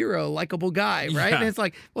anime hero, likable guy, right? Yeah. And it's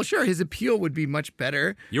like, well, sure, his appeal would be much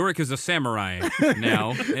better. Yorick is a samurai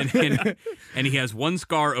now, and he has one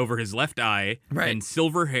scar over his left eye, and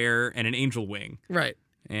silver hair, and an angel wing. Right.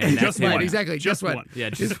 And just that's one. Exactly. Just one. one.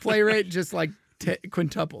 Yeah, his play rate just like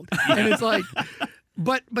quintupled. And it's like,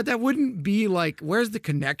 but that wouldn't be like, where's the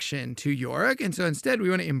connection to Yorick? And so instead we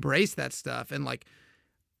want to embrace that stuff and like,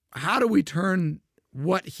 how do we turn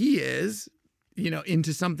what he is,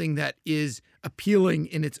 into something that is appealing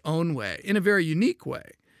in its own way, in a very unique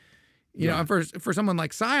way. And for someone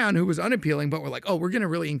like Scion, who was unappealing, but we're like, we're going to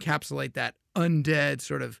really encapsulate that undead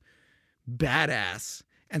sort of badass.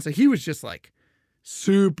 And so he was just like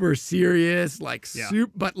super serious,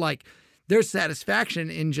 but like there's satisfaction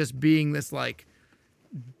in just being this like,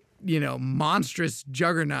 monstrous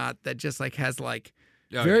juggernaut that just like has like,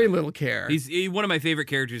 very little care. He's one of my favorite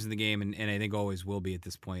characters in the game, and I think always will be at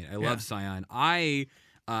this point. I love Scion. I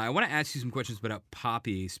want to ask you some questions about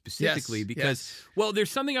Poppy specifically because, well,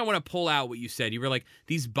 there's something I want to pull out what you said. You were like,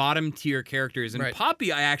 these bottom tier characters, and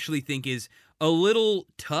Poppy I actually think is a little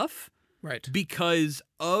tough because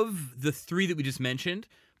of the 3 that we just mentioned.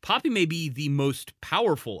 Poppy may be the most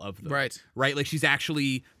powerful of them. Right? Like, she's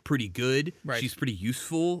actually pretty good. She's pretty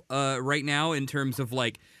useful right now in terms of,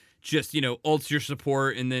 like, just, ults your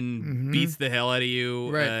support and then beats the hell out of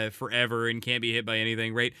you forever and can't be hit by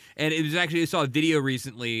anything, right? And it was actually, I saw a video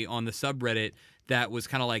recently on the subreddit that was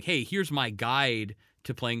kind of like, hey, here's my guide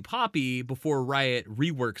to playing Poppy before Riot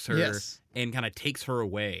reworks her and kind of takes her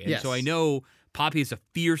away. And so I know Poppy is a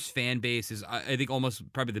fierce fan base, is I think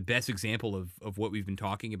almost probably the best example of what we've been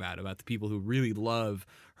talking about the people who really love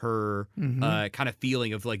her kind of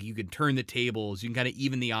feeling of like you can turn the tables, you can kind of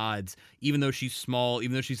even the odds, even though she's small,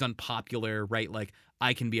 even though she's unpopular, right? Like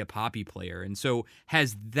I can be a Poppy player. And so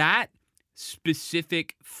has that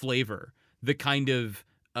specific flavor, the kind of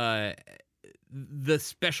the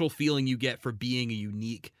special feeling you get for being a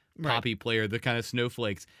unique Poppy player, the kind of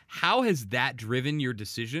snowflakes. How has that driven your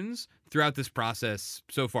decisions throughout this process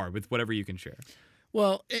so far, with whatever you can share?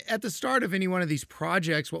 Well, at the start of any one of these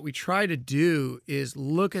projects, what we try to do is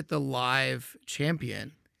look at the live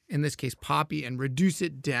champion, in this case Poppy, and reduce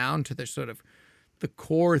it down to the sort of the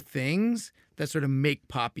core things that sort of make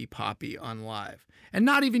Poppy Poppy on live. And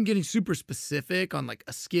not even getting super specific on like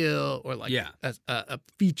a skill or like a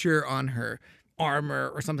feature on her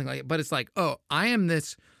armor or something like that. But it's like, oh, I am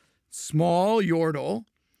this small Yordle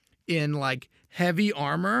in like heavy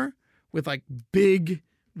armor with like big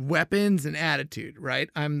weapons and attitude, right?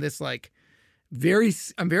 I'm this like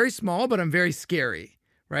I'm very small, but I'm very scary,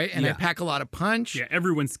 right? And I pack a lot of punch. Yeah,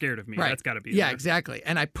 everyone's scared of me. Right. That's got to be Yeah, there. exactly.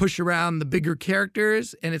 And I push around the bigger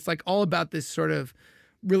characters, and it's like all about this sort of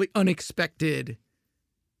really unexpected,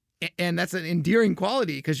 and that's an endearing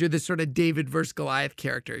quality because you're this sort of David versus Goliath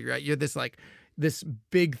character, right? You're this like this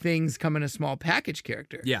big things come in a small package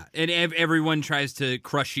character. Yeah, and everyone tries to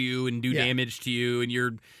crush you and do damage to you, and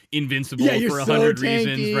you're invincible you're for tanky 100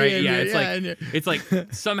 reasons, right? And It's like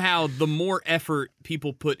somehow the more effort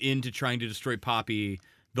people put into trying to destroy Poppy,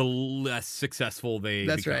 the less successful they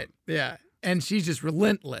That's become. right. Yeah. And she's just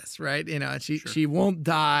relentless, right? You know, she won't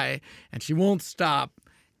die and she won't stop.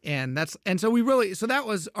 And so that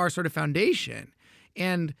was our sort of foundation.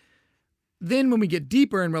 And then when we get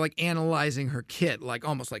deeper and we're like analyzing her kit, like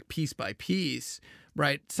almost like piece by piece,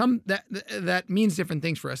 right? That means different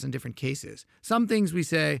things for us in different cases. Some things we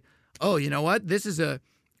say, oh, you know what? This is a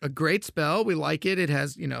great spell. We like it. It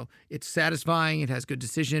has, it's satisfying. It has good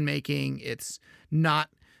decision making. It's not,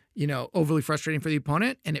 overly frustrating for the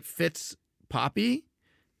opponent, and it fits Poppy.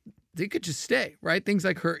 They could just stay, right? Things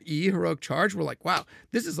like her heroic charge, we're like, wow,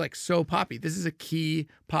 this is like so Poppy. This is a key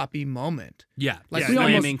Poppy moment. Yeah, like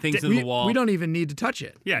slamming things in the wall. We don't even need to touch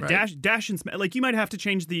it. Yeah, right? dash and smash. Like you might have to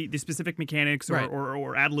change the specific mechanics or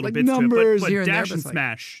add a little like bits to numbers it, but here and dash there, and but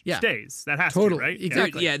smash like, stays. That has totally, to, right?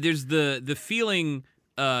 Exactly. Yeah, there's the feeling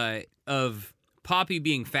of Poppy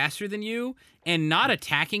being faster than you and not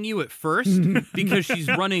attacking you at first because she's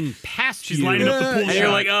running past you. She's lining up the pool and shot. you're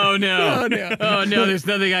like, oh no, oh no, there's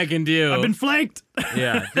nothing I can do. I've been flanked.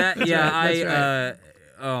 Yeah, right.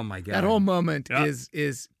 Oh my god, that whole moment is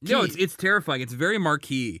key. No, it's terrifying. It's very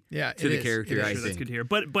marquee to the character. I think that's good to hear.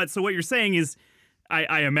 But so what you're saying is,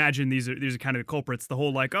 I imagine these are kind of the culprits. The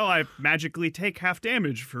whole like, oh, I magically take half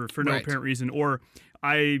damage for no apparent reason, or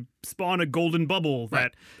I spawn a golden bubble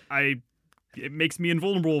that it makes me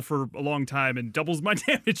invulnerable for a long time and doubles my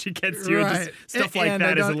damage against you. Right. Just stuff like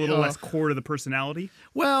that is a little less core to the personality.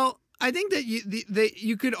 Well, I think that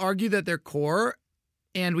you could argue that they're core,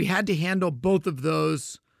 and we had to handle both of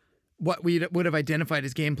those, what we would have identified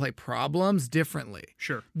as gameplay problems, differently.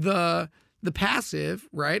 Sure. The passive,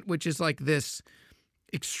 right, which is like this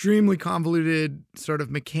extremely convoluted sort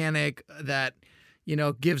of mechanic that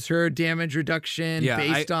gives her damage reduction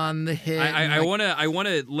based on the hit. I want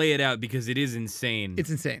to lay it out because it is insane. It's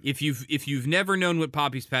insane. If you've never known what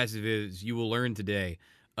Poppy's passive is, you will learn today.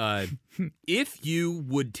 If you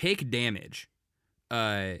would take damage,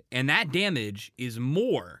 and that damage is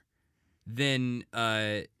more than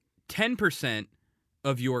 10%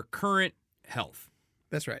 of your current health.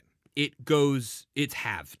 That's right. It's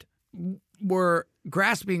halved. We're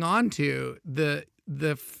grasping onto the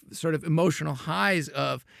sort of emotional highs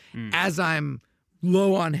of as I'm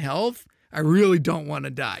low on health, I really don't want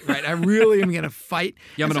to die, right? I really am going to fight.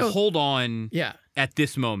 Yeah, I'm going to hold on Yeah. at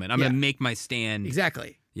this moment. I'm going to make my stand.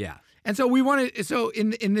 Exactly. Yeah. And so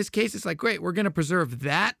in this case, it's like, great, we're going to preserve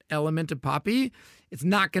that element of Poppy. It's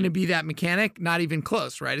not going to be that mechanic, not even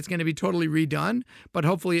close, right? It's going to be totally redone, but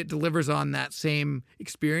hopefully it delivers on that same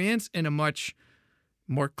experience in a much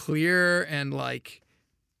more clear and like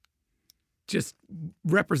just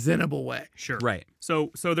representable way. Sure. Right.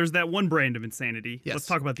 So there's that one brand of insanity. Yes. Let's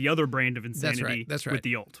talk about the other brand of insanity. That's right. With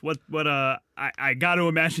the ult. I got to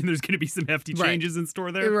imagine there's going to be some hefty changes in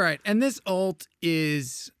store there. Right. And this ult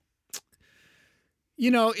is,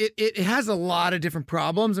 it has a lot of different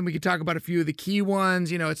problems, and we could talk about a few of the key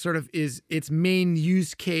ones. It's sort of its main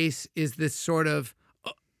use case is this sort of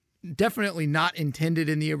definitely not intended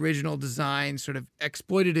in the original design, sort of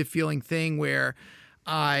exploitative feeling thing where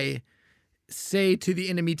I say to the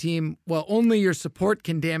enemy team, well, only your support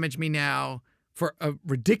can damage me now for a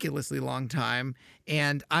ridiculously long time,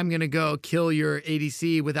 and I'm going to go kill your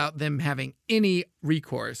ADC without them having any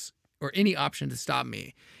recourse or any option to stop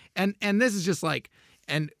me. And this is just like,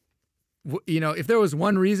 if there was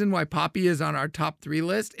one reason why Poppy is on our top 3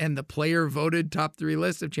 list and the player voted top 3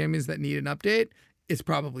 list of champions that need an update, it's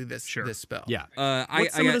probably this spell. Yeah.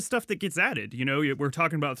 What's some of the stuff that gets added? You know, we're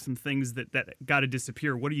talking about some things that got to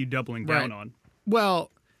disappear. What are you doubling down on?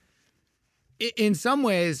 Well, in some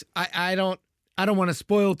ways, I don't want to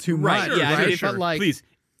spoil too much. Yeah, right? Sure. But like, please,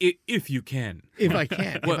 if you can. If I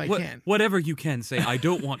can. Whatever you can say, I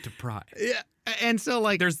don't want to pry. Yeah. And so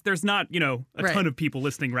like there's not, a ton of people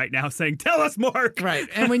listening right now saying, "Tell us more." Right.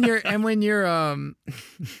 And when you're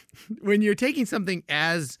when you're taking something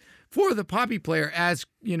as for the Poppy player as,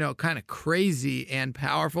 kind of crazy and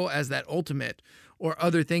powerful as that ultimate or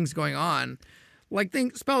other things going on, like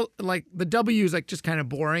the W is like just kind of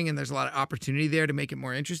boring and there's a lot of opportunity there to make it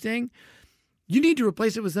more interesting. You need to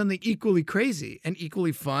replace it with something equally crazy and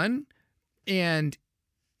equally fun. And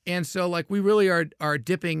so like we really are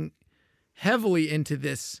dipping heavily into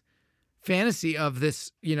this fantasy of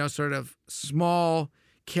this, sort of small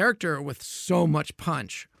character with so much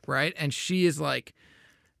punch, right? And she is like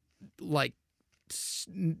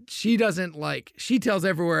she doesn't she tells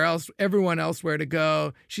everyone else where to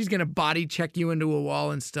go. She's going to body check you into a wall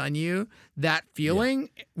and stun you. That feeling,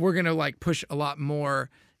 we're going to push a lot more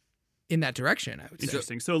in that direction, I would say.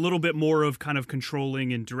 Interesting. So a little bit more of kind of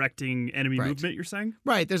controlling and directing enemy movement, you're saying?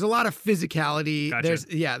 Right. There's a lot of physicality. Gotcha.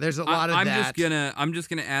 There's a lot of that. I'm just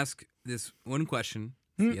gonna ask this one question,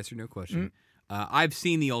 yes or no question. I've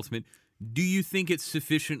seen the ultimate. Do you think it's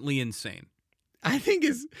sufficiently insane? I think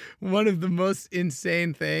it's one of the most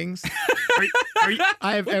insane things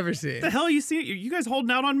I have ever seen. The hell you see? You guys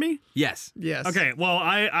holding out on me? Yes. Okay. Well,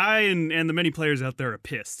 I and the many players out there are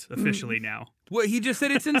pissed officially now. Well, he just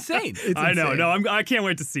said it's insane. I know. No, I can't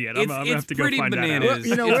wait to see it. I'm gonna have to go find bananas.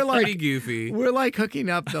 that out. We're pretty goofy. We're hooking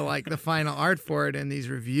up the final art for it and these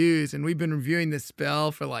reviews, and we've been reviewing this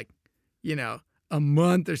spell for a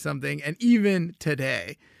month or something, and even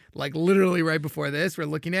today, literally right before this, we're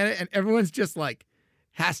looking at it, and everyone's just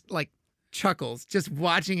chuckles just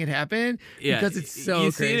watching it happen because it's so crazy.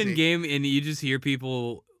 You see it in game, and you just hear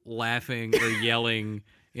people laughing or yelling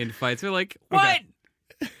in fights. They're like, "What?" Okay.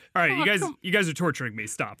 All right, you guys are torturing me.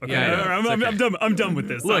 Stop. Okay, okay. I'm done with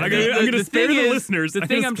this. Look, I'm gonna spare the listeners. The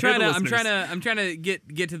thing I'm trying to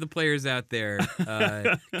get to the players out there.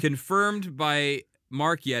 Confirmed by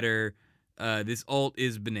Mark Yetter. This ult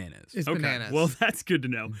is bananas. It's bananas. Well, that's good to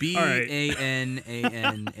know. Bananas.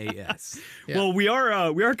 Yeah. Well, we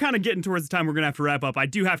are kind of getting towards the time we're gonna have to wrap up. I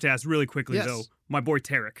do have to ask really quickly though, my boy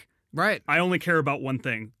Tarek. Right. I only care about one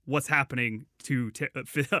thing. What's happening to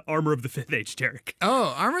Armor of the 5th Age Tarek?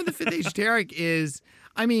 Oh, Armor of the 5th Age Tarek is,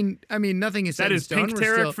 I mean, nothing is set in stone. That is Pink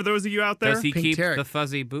Tarek for those of you out there? Does he Pink keep Tarek. the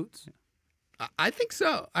fuzzy boots? I think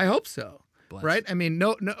so. I hope so. Bless. Right? I mean,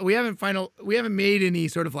 no, we haven't made any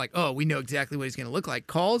sort of we know exactly what he's going to look like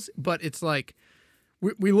calls, but it's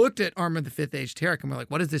we looked at Armor of the 5th Age Tarek and we're like,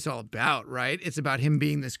 what is this all about, right? It's about him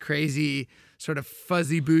being this crazy sort of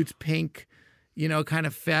fuzzy boots, pink, kind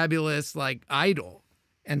of fabulous idol.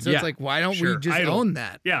 And so it's why don't we just own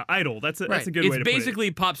that? Yeah, idol. That's a good way to put it. It's basically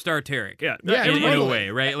pop star Tarek. Yeah, in a way,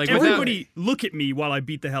 right? Everybody look at me while I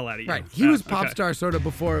beat the hell out of you. Right. He was pop star sort of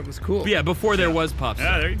before it was cool. Yeah, before there was pop star.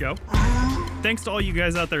 Yeah, there you go. Thanks to all you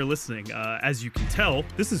guys out there listening. As you can tell,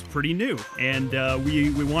 this is pretty new, and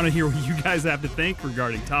we want to hear what you guys have to think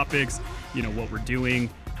regarding topics, what we're doing,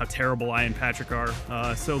 how terrible I and Patrick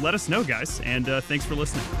are. So let us know, guys, and thanks for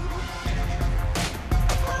listening.